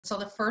So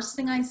the first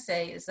thing I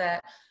say is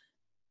that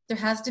there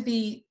has to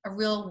be a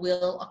real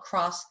will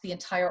across the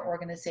entire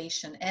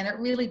organization. And it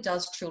really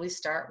does truly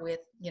start with,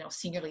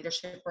 senior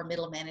leadership or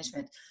middle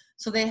management.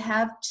 So they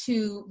have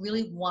to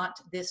really want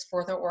this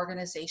for their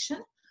organization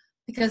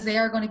because they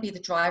are going to be the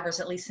drivers,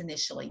 at least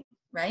initially,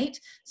 right?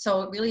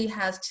 So it really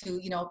has to,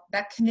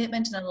 that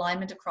commitment and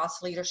alignment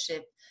across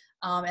leadership,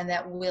 and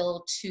that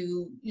will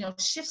to,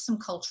 shift some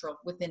culture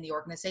within the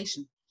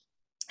organization.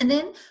 And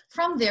then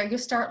from there, you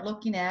start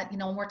looking at,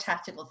 more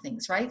tactical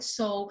things, right?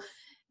 So,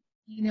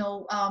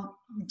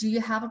 do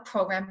you have a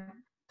program?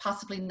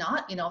 Possibly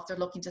not, if they're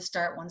looking to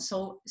start one.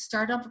 So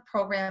start up a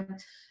program,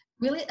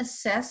 really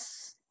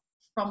assess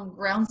from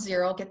ground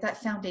zero, get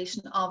that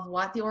foundation of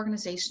what the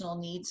organizational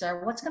needs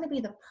are, what's going to be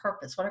the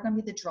purpose, what are going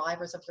to be the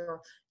drivers of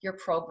your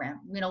program.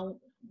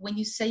 When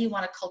you say you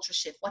want a culture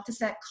shift, what does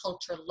that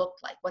culture look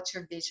like? What's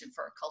your vision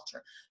for a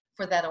culture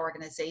for that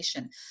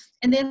organization?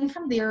 And then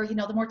from there,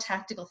 the more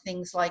tactical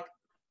things like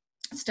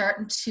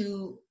starting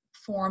to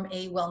form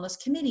a wellness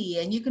committee.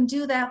 And you can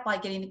do that by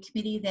getting a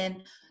committee,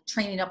 then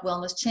training up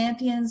wellness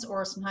champions,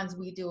 or sometimes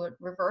we do it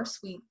reverse.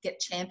 We get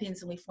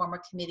champions and we form a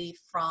committee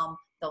from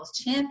those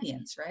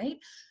champions, right?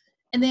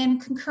 And then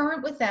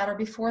concurrent with that, or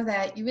before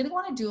that, you really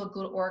want to do a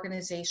good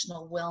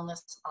organizational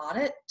wellness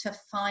audit to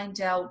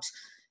find out,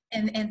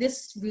 and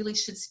this really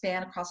should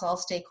span across all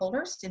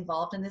stakeholders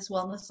involved in this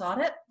wellness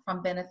audit,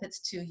 from benefits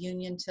to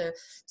union to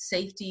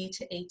safety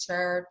to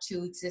HR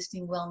to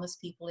existing wellness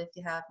people if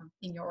you have them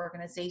in your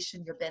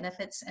organization, your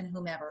benefits and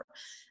whomever.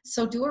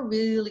 So do a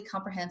really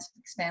comprehensive,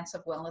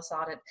 expansive wellness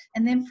audit.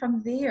 And then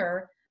from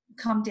there,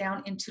 come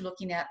down into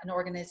looking at an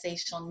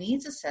organizational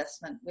needs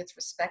assessment with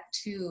respect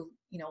to,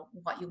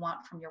 what you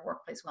want from your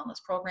workplace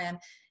wellness program.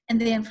 And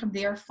then from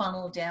there,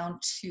 funnel down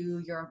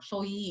to your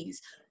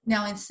employees.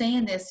 Now, in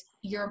saying this,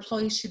 your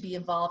employees should be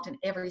involved in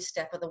every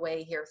step of the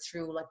way here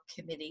through like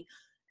committee.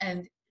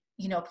 And,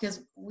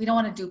 because we don't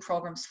want to do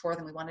programs for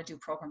them. We want to do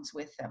programs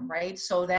with them, right? So that